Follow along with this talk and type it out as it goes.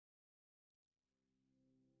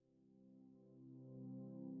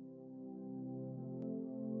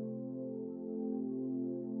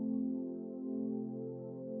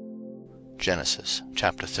Genesis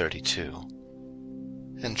chapter 32.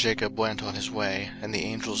 And Jacob went on his way, and the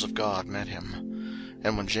angels of God met him.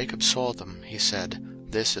 And when Jacob saw them, he said,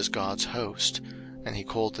 This is God's host. And he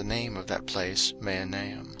called the name of that place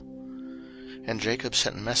Mahanaim. And Jacob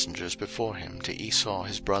sent messengers before him to Esau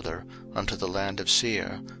his brother unto the land of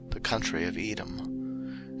Seir, the country of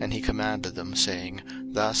Edom. And he commanded them, saying,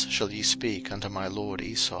 Thus shall ye speak unto my lord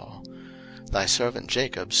Esau. Thy servant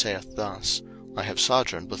Jacob saith thus, I have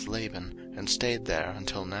sojourned with Laban, and stayed there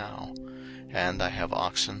until now. And I have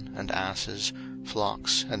oxen, and asses,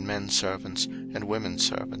 flocks, and men servants, and women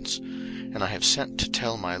servants. And I have sent to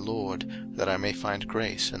tell my lord, that I may find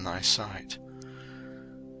grace in thy sight.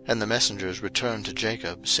 And the messengers returned to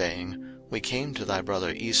Jacob, saying, We came to thy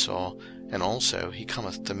brother Esau, and also he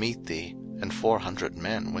cometh to meet thee, and 400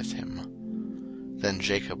 men with him. Then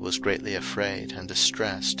Jacob was greatly afraid and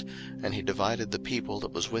distressed, and he divided the people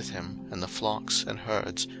that was with him, and the flocks and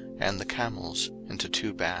herds, and the camels, into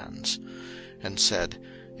 2 bands, and said,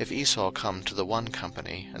 If Esau come to the one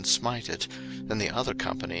company, and smite it, then the other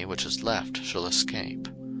company which is left shall escape.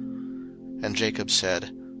 And Jacob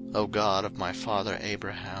said, O God of my father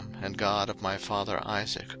Abraham, and God of my father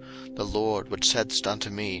Isaac, the Lord which saidst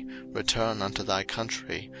unto me, Return unto thy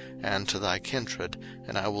country, and to thy kindred,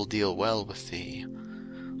 and I will deal well with thee.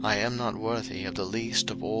 I am not worthy of the least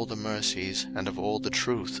of all the mercies, and of all the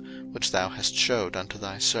truth, which thou hast showed unto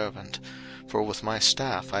thy servant, for with my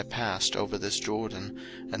staff I passed over this Jordan,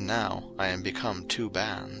 and now I am become 2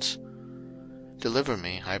 bands. Deliver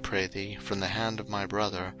me, I pray thee, from the hand of my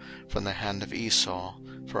brother, from the hand of Esau,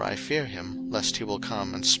 for I fear him, lest he will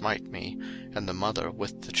come and smite me, and the mother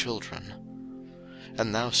with the children.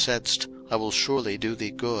 And thou saidst, I will surely do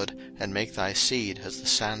thee good, and make thy seed as the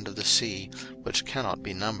sand of the sea, which cannot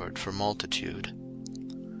be numbered for multitude.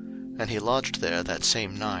 And he lodged there that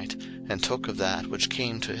same night, and took of that which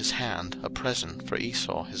came to his hand a present for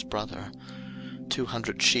Esau his brother,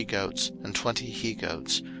 200 she-goats, and 20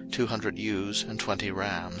 he-goats, 200 ewes, and 20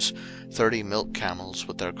 rams, 30 milk camels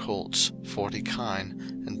with their colts, 40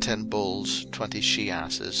 kine, and 10 bulls, 20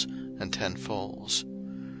 she-asses, and 10 foals.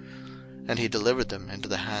 And he delivered them into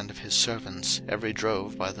the hand of his servants, every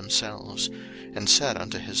drove by themselves, and said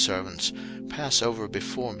unto his servants, Pass over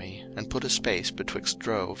before me, and put a space betwixt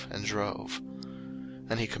drove and drove.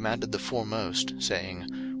 And he commanded the foremost,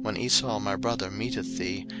 saying, When Esau my brother meeteth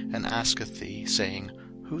thee, and asketh thee, saying,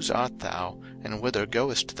 Whose art thou, and whither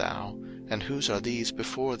goest thou, and whose are these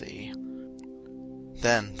before thee?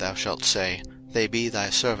 Then thou shalt say, They be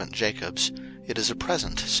thy servant Jacob's. It is a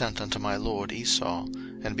present sent unto my lord Esau,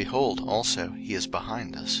 and behold, also he is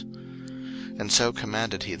behind us. And so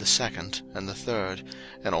commanded he the second, and the third,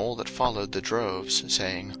 and all that followed the droves,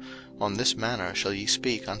 saying, On this manner shall ye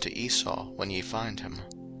speak unto Esau when ye find him.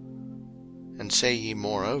 And say ye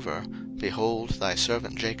moreover, Behold, thy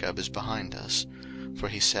servant Jacob is behind us. For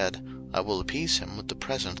he said, I will appease him with the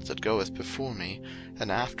present that goeth before me,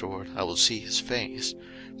 and afterward I will see his face.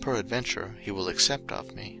 Peradventure he will accept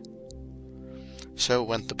of me. So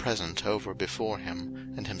went the present over before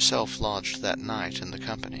him, and himself lodged that night in the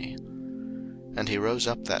company. And he rose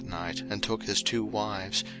up that night, and took his 2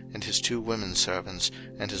 wives, and his 2 women servants,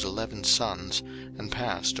 and his 11 sons, and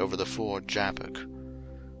passed over the ford Jabbok.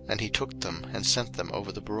 And he took them, and sent them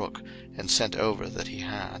over the brook, and sent over that he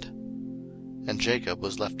had. And Jacob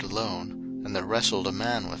was left alone, and there wrestled a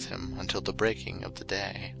man with him until the breaking of the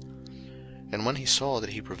day. And when he saw that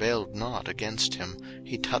he prevailed not against him,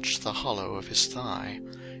 he touched the hollow of his thigh,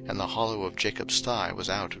 and the hollow of Jacob's thigh was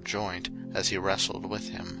out of joint, as he wrestled with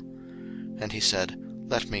him. And he said,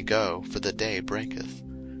 Let me go, for the day breaketh.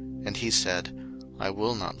 And he said, I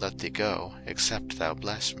will not let thee go, except thou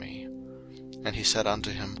bless me. And he said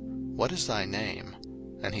unto him, What is thy name?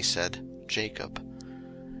 And he said, Jacob.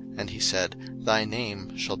 And he said, Thy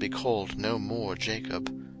name shall be called no more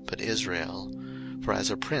Jacob, but Israel. For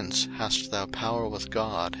as a prince hast thou power with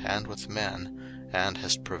God and with men, and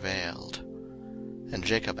hast prevailed. And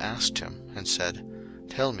Jacob asked him, and said,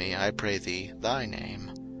 Tell me, I pray thee, thy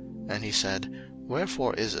name. And he said,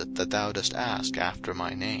 Wherefore is it that thou dost ask after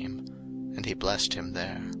my name? And he blessed him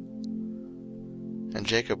there. And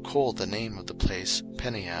Jacob called the name of the place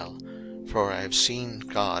Peniel, for I have seen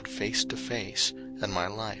God face to face, and my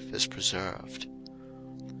life is preserved.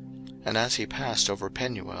 And as he passed over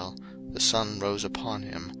Penuel, the sun rose upon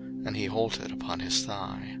him, and he halted upon his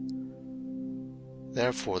thigh.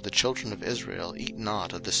 Therefore the children of Israel eat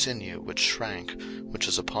not of the sinew which shrank, which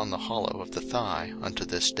is upon the hollow of the thigh, unto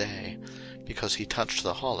this day, because he touched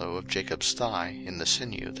the hollow of Jacob's thigh in the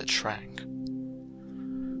sinew that shrank.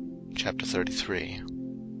 Chapter 33.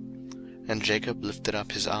 And Jacob lifted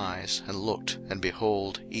up his eyes, and looked, and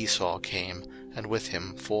behold, Esau came, and with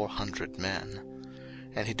him 400 men.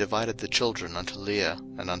 And he divided the children unto Leah,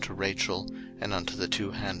 and unto Rachel, and unto the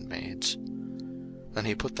 2 handmaids. And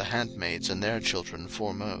he put the handmaids and their children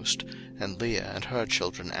foremost, and Leah and her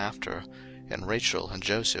children after, and Rachel and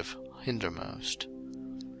Joseph hindermost.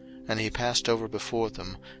 And he passed over before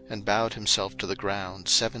them, and bowed himself to the ground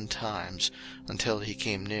 7 times, until he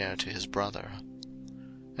came near to his brother.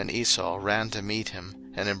 And Esau ran to meet him,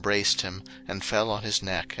 and embraced him, and fell on his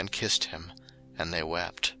neck, and kissed him, and they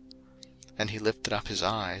wept. And he lifted up his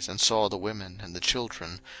eyes, and saw the women and the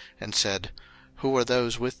children, and said, Who are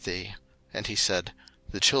those with thee? And he said,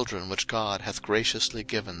 The children which God hath graciously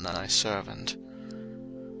given thy servant.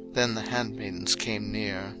 Then the handmaidens came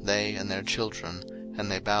near, they and their children, and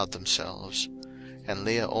they bowed themselves. And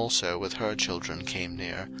Leah also with her children came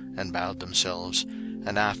near, and bowed themselves.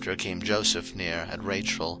 And after came Joseph near, and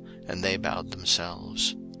Rachel, and they bowed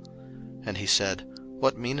themselves. And he said,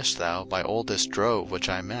 What meanest thou by all this drove which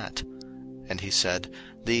I met? And he said,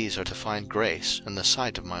 These are to find grace in the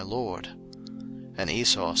sight of my lord. And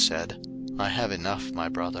Esau said, I have enough, my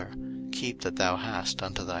brother, keep that thou hast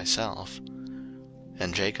unto thyself.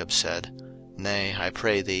 And Jacob said, Nay, I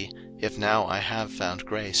pray thee, if now I have found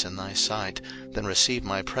grace in thy sight, then receive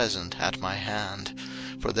my present at my hand.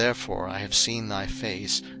 For therefore I have seen thy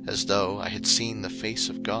face, as though I had seen the face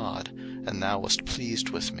of God, and thou wast pleased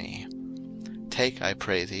with me. Take, I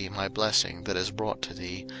pray thee, my blessing that is brought to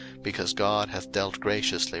thee, because God hath dealt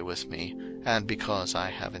graciously with me, and because I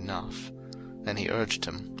have enough. And he urged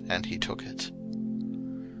him, and he took it.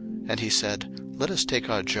 And he said, Let us take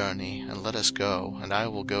our journey, and let us go, and I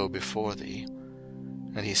will go before thee.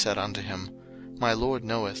 And he said unto him, My lord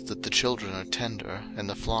knoweth that the children are tender, and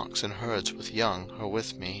the flocks and herds with young are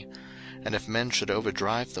with me. And if men should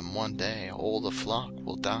overdrive them one day, all the flock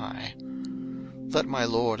will die. Let my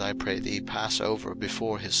lord, I pray thee, pass over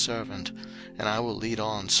before his servant, and I will lead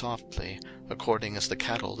on softly, according as the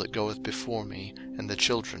cattle that goeth before me, and the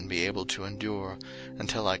children be able to endure,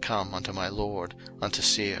 until I come unto my lord, unto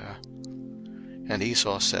Seir. And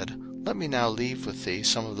Esau said, Let me now leave with thee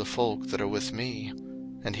some of the folk that are with me.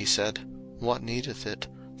 And he said, What needeth it?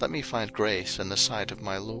 Let me find grace in the sight of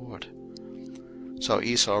my lord. So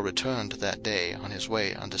Esau returned that day on his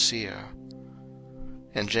way unto Seir.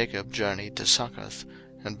 And Jacob journeyed to Succoth,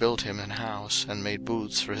 and built him an house, and made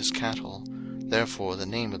booths for his cattle. Therefore the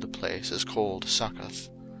name of the place is called Succoth.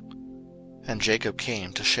 And Jacob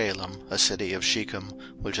came to Shalem, a city of Shechem,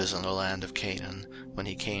 which is in the land of Canaan, when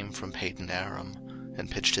he came from Padan Aram,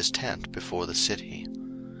 and pitched his tent before the city.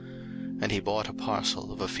 And he bought a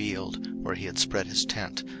parcel of a field, where he had spread his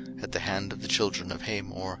tent, at the hand of the children of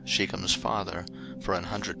Hamor, Shechem's father, for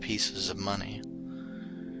 100 pieces of money.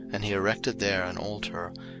 And he erected there an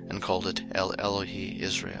altar, and called it El Elohe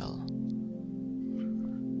Israel.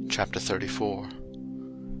 Chapter 34.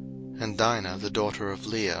 And Dinah the daughter of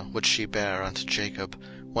Leah, which she bare unto Jacob,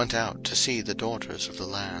 went out to see the daughters of the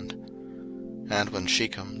land. And when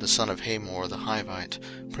Shechem the son of Hamor the Hivite,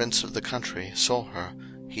 prince of the country, saw her,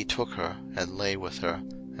 he took her, and lay with her,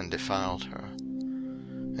 and defiled her.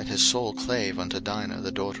 And his soul clave unto Dinah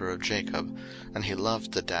the daughter of Jacob, and he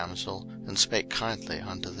loved the damsel, and spake kindly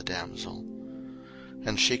unto the damsel.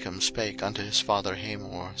 And Shechem spake unto his father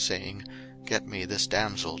Hamor, saying, Get me this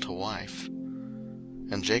damsel to wife.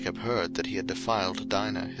 And Jacob heard that he had defiled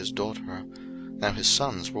Dinah his daughter. Now his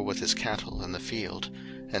sons were with his cattle in the field,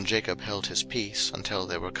 and Jacob held his peace until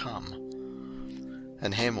they were come.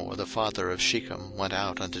 And Hamor the father of Shechem went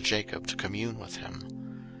out unto Jacob to commune with him.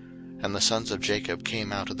 And the sons of Jacob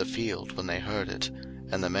came out of the field when they heard it,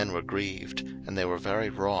 and the men were grieved, and they were very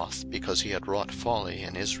wroth, because he had wrought folly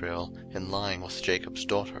in Israel in lying with Jacob's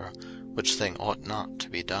daughter, which thing ought not to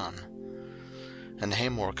be done. And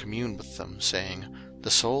Hamor communed with them, saying, The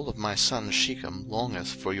soul of my son Shechem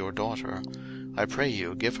longeth for your daughter. I pray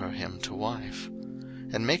you give her him to wife.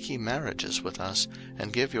 And make ye marriages with us,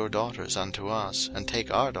 and give your daughters unto us, and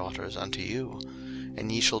take our daughters unto you.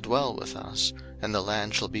 And ye shall dwell with us, and the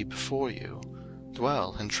land shall be before you.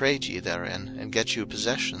 Dwell and trade ye therein, and get you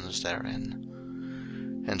possessions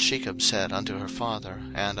therein. And Shechem said unto her father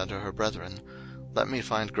and unto her brethren, Let me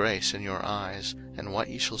find grace in your eyes, and what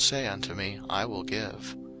ye shall say unto me I will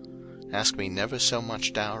give. Ask me never so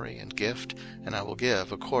much dowry and gift, and I will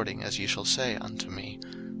give according as ye shall say unto me,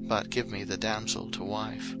 but give me the damsel to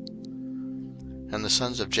wife. And the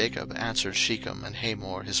sons of Jacob answered Shechem and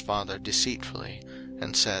Hamor his father deceitfully,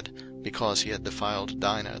 and said, because he had defiled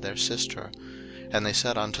Dinah their sister. And they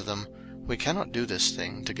said unto them, We cannot do this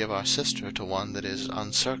thing, to give our sister to one that is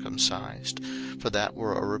uncircumcised, for that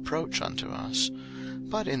were a reproach unto us.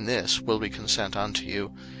 But in this will we consent unto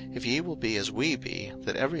you, if ye will be as we be,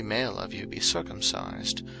 that every male of you be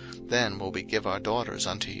circumcised. Then will we give our daughters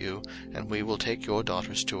unto you, and we will take your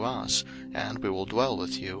daughters to us, and we will dwell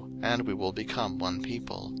with you, and we will become one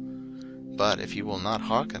people. But if ye will not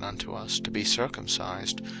hearken unto us to be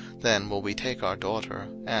circumcised, then will we take our daughter,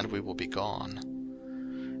 and we will be gone.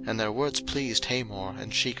 And their words pleased Hamor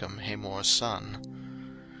and Shechem Hamor's son.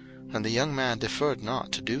 And the young man deferred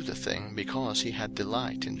not to do the thing, because he had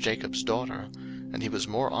delight in Jacob's daughter, and he was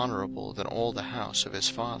more honourable than all the house of his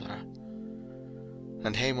father.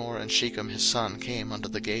 And Hamor and Shechem his son came unto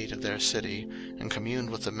the gate of their city, and communed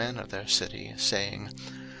with the men of their city, saying,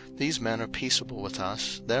 These men are peaceable with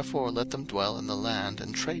us, therefore let them dwell in the land,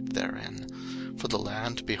 and trade therein. For the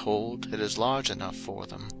land, behold, it is large enough for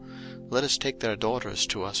them. Let us take their daughters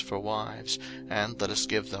to us for wives, and let us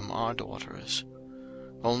give them our daughters.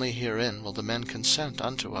 Only herein will the men consent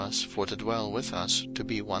unto us for to dwell with us, to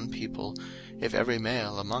be one people, if every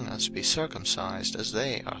male among us be circumcised as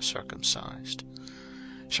they are circumcised.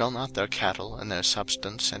 Shall not their cattle and their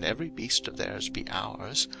substance and every beast of theirs be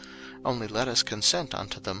ours? Only let us consent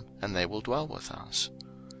unto them, and they will dwell with us.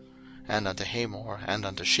 And unto Hamor and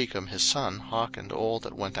unto Shechem his son hearkened all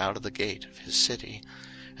that went out of the gate of his city,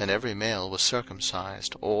 and every male was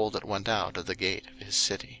circumcised, all that went out of the gate of his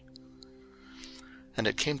city. And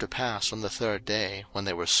it came to pass on the third day, when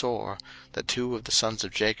they were sore, that two of the sons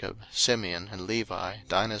of Jacob, Simeon and Levi,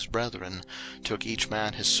 Dinah's brethren, took each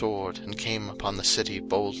man his sword, and came upon the city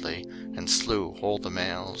boldly, and slew all the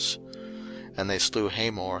males. And they slew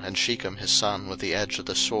Hamor and Shechem his son with the edge of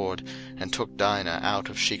the sword, and took Dinah out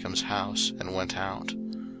of Shechem's house, and went out.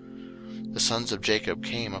 The sons of Jacob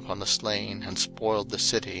came upon the slain, and spoiled the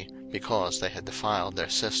city, because they had defiled their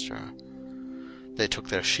sister. They took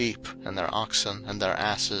their sheep, and their oxen, and their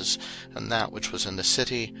asses, and that which was in the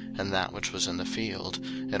city, and that which was in the field,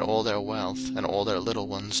 and all their wealth, and all their little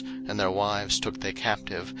ones, and their wives took they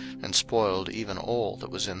captive, and spoiled even all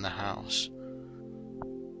that was in the house.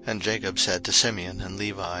 And Jacob said to Simeon and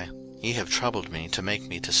Levi, Ye have troubled me to make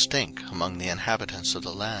me to stink among the inhabitants of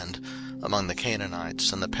the land, among the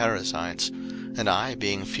Canaanites and the Perizzites, and I,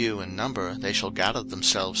 being few in number, they shall gather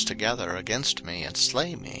themselves together against me, and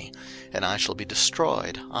slay me, and I shall be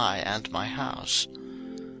destroyed, I and my house.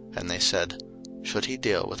 And they said, Should he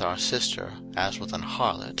deal with our sister as with an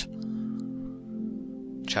harlot?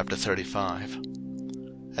 Chapter 35.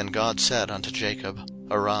 And God said unto Jacob,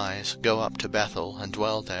 Arise, go up to Bethel, and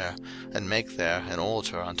dwell there, and make there an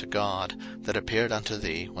altar unto God, that appeared unto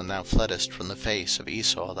thee when thou fleddest from the face of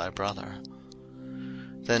Esau thy brother.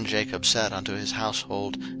 Then Jacob said unto his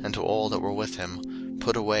household, and to all that were with him,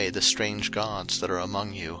 Put away the strange gods that are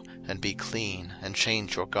among you, and be clean, and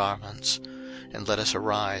change your garments. And let us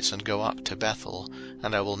arise and go up to Bethel,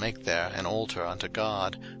 and I will make there an altar unto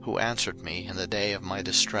God, who answered me in the day of my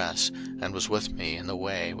distress, and was with me in the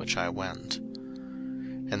way which I went.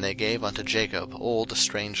 And they gave unto Jacob all the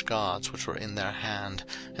strange gods which were in their hand,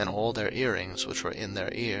 and all their earrings which were in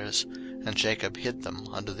their ears, and Jacob hid them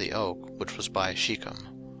under the oak which was by Shechem.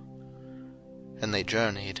 And they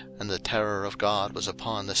journeyed, and the terror of God was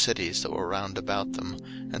upon the cities that were round about them,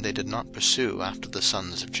 and they did not pursue after the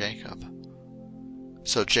sons of Jacob.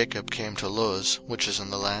 So Jacob came to Luz, which is in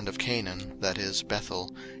the land of Canaan, that is,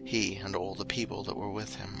 Bethel, he and all the people that were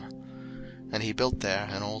with him. And he built there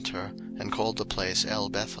an altar, and called the place El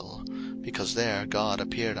Bethel, because there God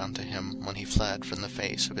appeared unto him when he fled from the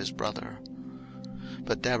face of his brother.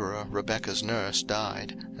 But Deborah, Rebekah's nurse,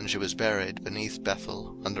 died, and she was buried beneath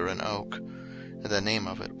Bethel under an oak, and the name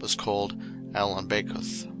of it was called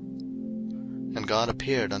Allon-Bacuth. And God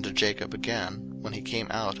appeared unto Jacob again, when he came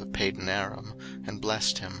out of Padan Aram, and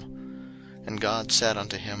blessed him. And God said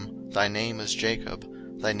unto him, Thy name is Jacob,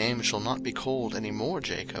 thy name shall not be called any more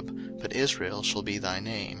Jacob, but Israel shall be thy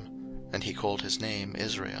name. And he called his name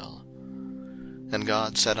Israel. And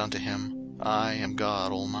God said unto him, I am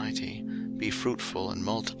God Almighty, be fruitful and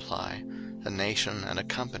multiply. A nation and a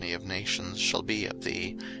company of nations shall be of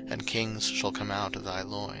thee, and kings shall come out of thy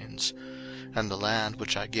loins. And the land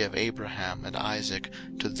which I give Abraham and Isaac,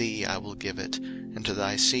 to thee I will give it, and to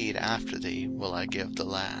thy seed after thee will I give the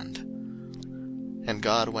land. And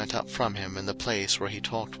God went up from him in the place where he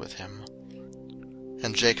talked with him.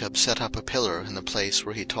 And Jacob set up a pillar in the place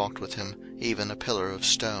where he talked with him, even a pillar of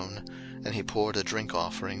stone, and he poured a drink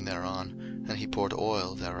offering thereon, and he poured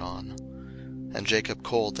oil thereon. And Jacob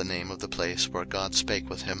called the name of the place where God spake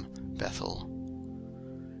with him, Bethel.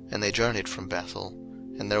 And they journeyed from Bethel,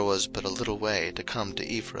 and there was but a little way to come to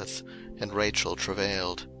Ephrath, and Rachel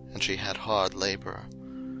travailed, and she had hard labour.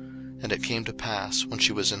 And it came to pass, when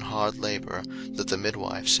she was in hard labour, that the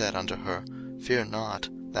midwife said unto her, Fear not,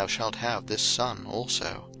 thou shalt have this son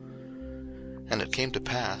also. And it came to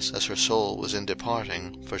pass, as her soul was in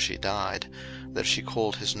departing, for she died, that she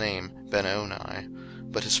called his name Benoni,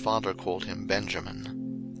 but his father called him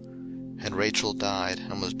Benjamin. And Rachel died,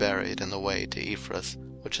 and was buried in the way to Ephrath,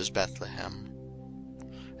 which is Bethlehem.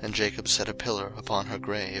 And Jacob set a pillar upon her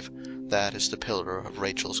grave, that is the pillar of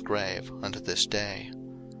Rachel's grave unto this day.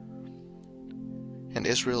 And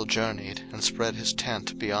Israel journeyed, and spread his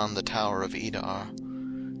tent beyond the tower of Edar.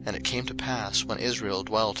 And it came to pass, when Israel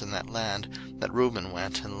dwelt in that land, that Reuben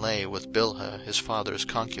went and lay with Bilhah his father's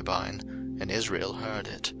concubine, and Israel heard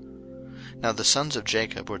it. Now the sons of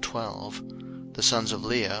Jacob were 12. The sons of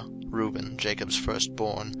Leah, Reuben Jacob's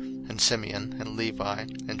firstborn, and Simeon, and Levi,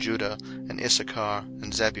 and Judah, and Issachar,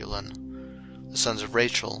 and Zebulun. The sons of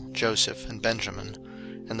Rachel, Joseph, and Benjamin.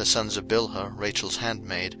 And the sons of Bilhah, Rachel's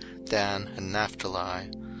handmaid, Dan, and Naphtali.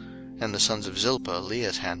 And the sons of Zilpah,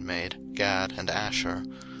 Leah's handmaid, Gad, and Asher.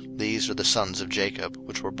 These are the sons of Jacob,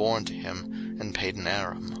 which were born to him in Padan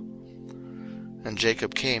Aram. And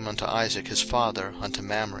Jacob came unto Isaac his father, unto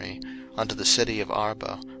Mamre, unto the city of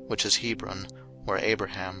Arba, which is Hebron, where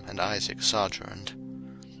Abraham and Isaac sojourned.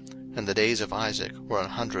 And the days of Isaac were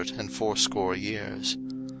 180 years.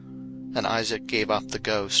 And Isaac gave up the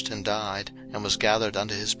ghost, and died, and was gathered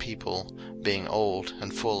unto his people, being old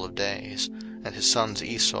and full of days, and his sons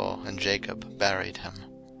Esau and Jacob buried him.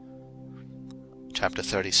 Chapter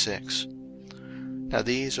 36. Now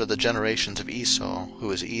these are the generations of Esau,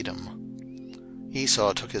 who is Edom.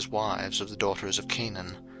 Esau took his wives of the daughters of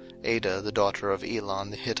Canaan, Adah the daughter of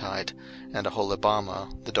Elon the Hittite, and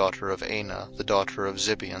Aholibamah the daughter of Anah the daughter of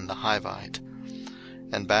Zibeon the Hivite,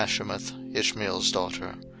 and Bashemath Ishmael's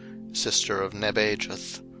daughter, sister of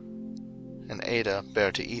Nebajoth. And Adah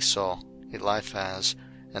bare to Esau Eliphaz,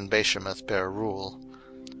 and Bashemath bare Reuel.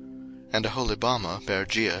 And Aholibamah bare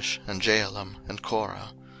Jeush, and Jaalam, and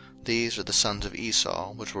Korah. These are the sons of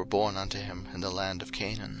Esau, which were born unto him in the land of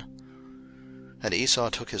Canaan. And Esau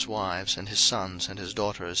took his wives, and his sons, and his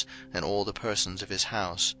daughters, and all the persons of his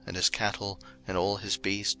house, and his cattle, and all his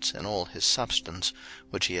beasts, and all his substance,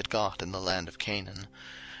 which he had got in the land of Canaan,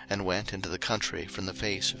 and went into the country from the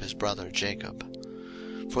face of his brother Jacob.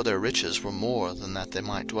 For their riches were more than that they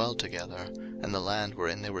might dwell together, and the land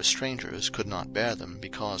wherein they were strangers could not bear them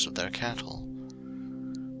because of their cattle.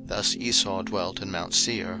 Thus Esau dwelt in Mount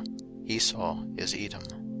Seir. Esau is Edom.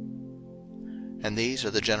 And these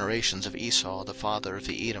are the generations of Esau the father of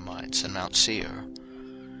the Edomites in Mount Seir.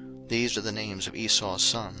 These are the names of Esau's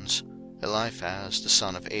sons: Eliphaz the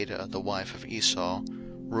son of Adah the wife of Esau,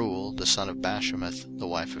 Reuel the son of Bashemath the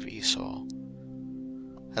wife of Esau.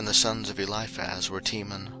 And the sons of Eliphaz were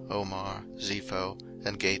Teman, Omar, Zepho,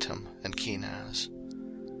 and Gatam, and Kenaz.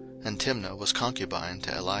 And Timnah was concubine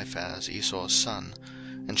to Eliphaz Esau's son,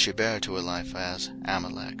 and she bare to Eliphaz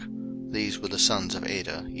Amalek. These were the sons of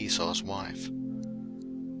Adah Esau's wife.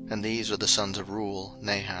 And these are the sons of Reuel,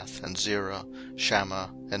 Nahath, and Zerah,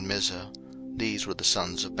 Shammah, and Mizah. These were the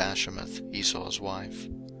sons of Bashemath Esau's wife.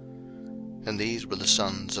 And these were the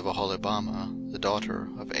sons of Aholibamah, the daughter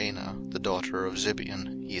of Anah, the daughter of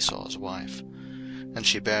Zibeon, Esau's wife. And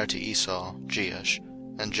she bare to Esau Jeush,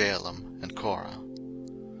 and Jaalam, and Korah.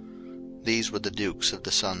 These were the dukes of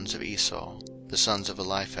the sons of Esau, the sons of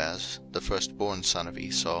Eliphaz, the firstborn son of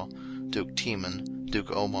Esau, Duke Teman,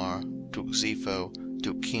 Duke Omar, Duke Zepho,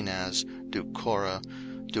 Duke Kenaz, Duke Korah,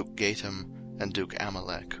 Duke Gatam, and Duke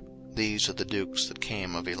Amalek. These are the dukes that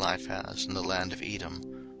came of Eliphaz in the land of Edom.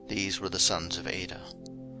 These were the sons of Adah.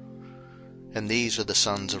 And these are the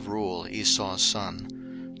sons of Reuel Esau's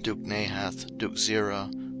son, Duke Nahath, Duke Zerah,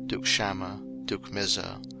 Duke Shammah, Duke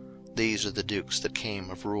Mizah. These are the dukes that came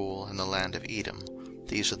of Reuel in the land of Edom.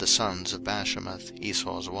 These are the sons of Bashemath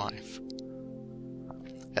Esau's wife.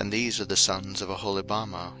 And these are the sons of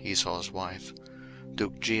Aholibamah Esau's wife,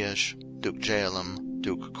 Duke Jeush, Duke Jaalam,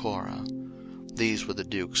 Duke Korah. These were the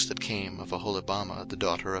dukes that came of Aholibamah the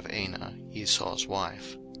daughter of Anah Esau's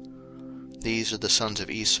wife. These are the sons of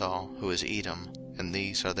Esau, who is Edom, and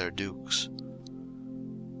these are their dukes.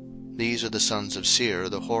 These are the sons of Seir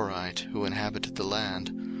the Horite, who inhabited the land: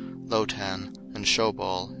 Lotan, and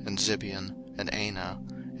Shobal, and Zibeon, and Anah,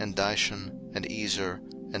 and Dishon, and Ezer,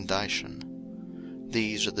 and Dishon.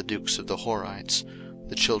 These are the dukes of the Horites,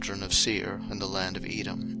 the children of Seir in the land of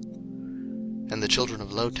Edom. And the children of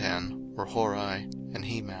Lotan were Hori and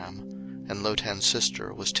Hemam, and Lotan's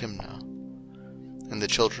sister was Timnah. And the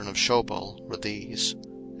children of Shobal were these: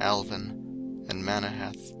 Alvan, and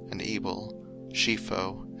Manahath, and Ebal,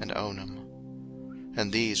 Shepho, and Onam.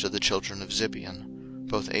 And these are the children of Zibeon,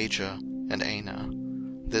 both Ajah and Anah.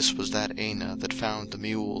 This was that Anah that found the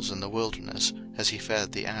mules in the wilderness, as he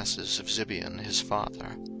fed the asses of Zibeon his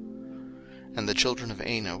father. And the children of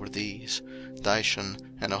Anah were these, Dishon,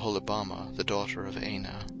 and Aholibamah the daughter of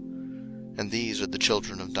Anah. And these are the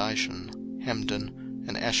children of Dishon, Hemdan,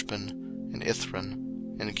 and Eshban, and Ithran,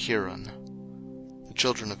 and Cheran. The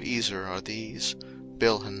children of Ezer are these,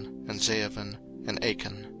 Bilhan, and Zaavan, and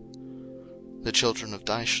Achan. The children of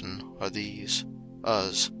Dishon are these,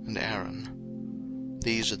 Uz, and Aaron.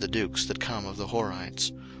 These are the dukes that come of the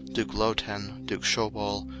Horites, Duke Lotan, Duke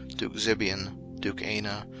Shobal, Duke Zibeon, Duke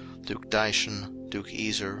Anah, Duke Dishon, Duke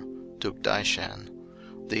Ezer, Duke Dishan.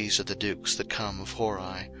 These are the dukes that come of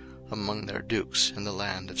Hori, among their dukes in the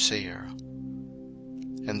land of Seir.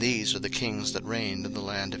 And these are the kings that reigned in the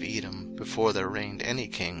land of Edom, before there reigned any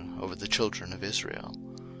king over the children of Israel.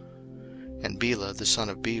 And Bela the son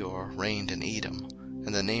of Beor reigned in Edom,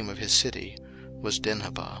 and the name of his city was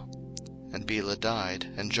Dinhabah. And Bela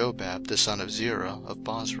died, and Jobab the son of Zerah of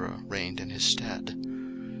Bozrah reigned in his stead.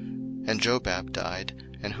 And Jobab died,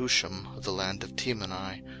 and Husham of the land of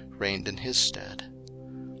Temani reigned in his stead.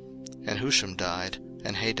 And Husham died,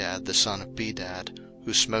 and Hadad the son of Bedad,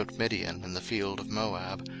 who smote Midian in the field of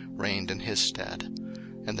Moab, reigned in his stead,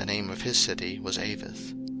 and the name of his city was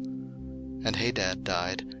Avith. And Hadad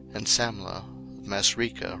died, and Samlah of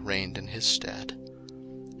Masrekah reigned in his stead.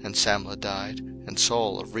 And Samlah died, and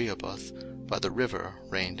Saul of Rehoboth by the river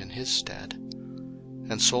reigned in his stead.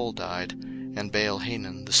 And Saul died, and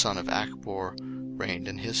Baal-Hanan the son of Achbor reigned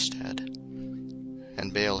in his stead.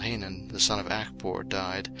 And Baal-Hanan the son of Achbor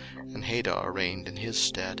died, and Hadar reigned in his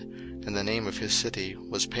stead, and the name of his city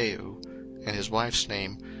was Peu, and his wife's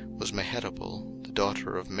name was Mehetabel, the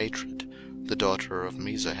daughter of Matred, the daughter of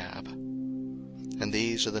Mezahab. And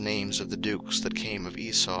these are the names of the dukes that came of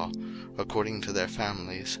Esau, according to their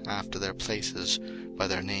families, after their places, by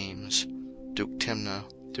their names: Duke Timnah,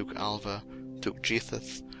 Duke Alva, Duke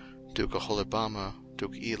Jetheth, Duke Aholibamah,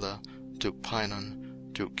 Duke Elah, Duke Pinon,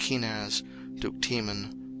 Duke Kenaz, Duke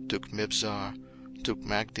Teman, Duke Mibzar, Duke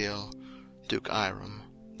Magdiel, Duke Iram.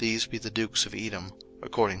 These be the dukes of Edom,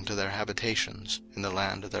 according to their habitations, in the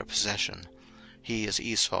land of their possession. He is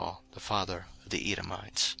Esau, the father of the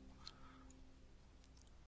Edomites.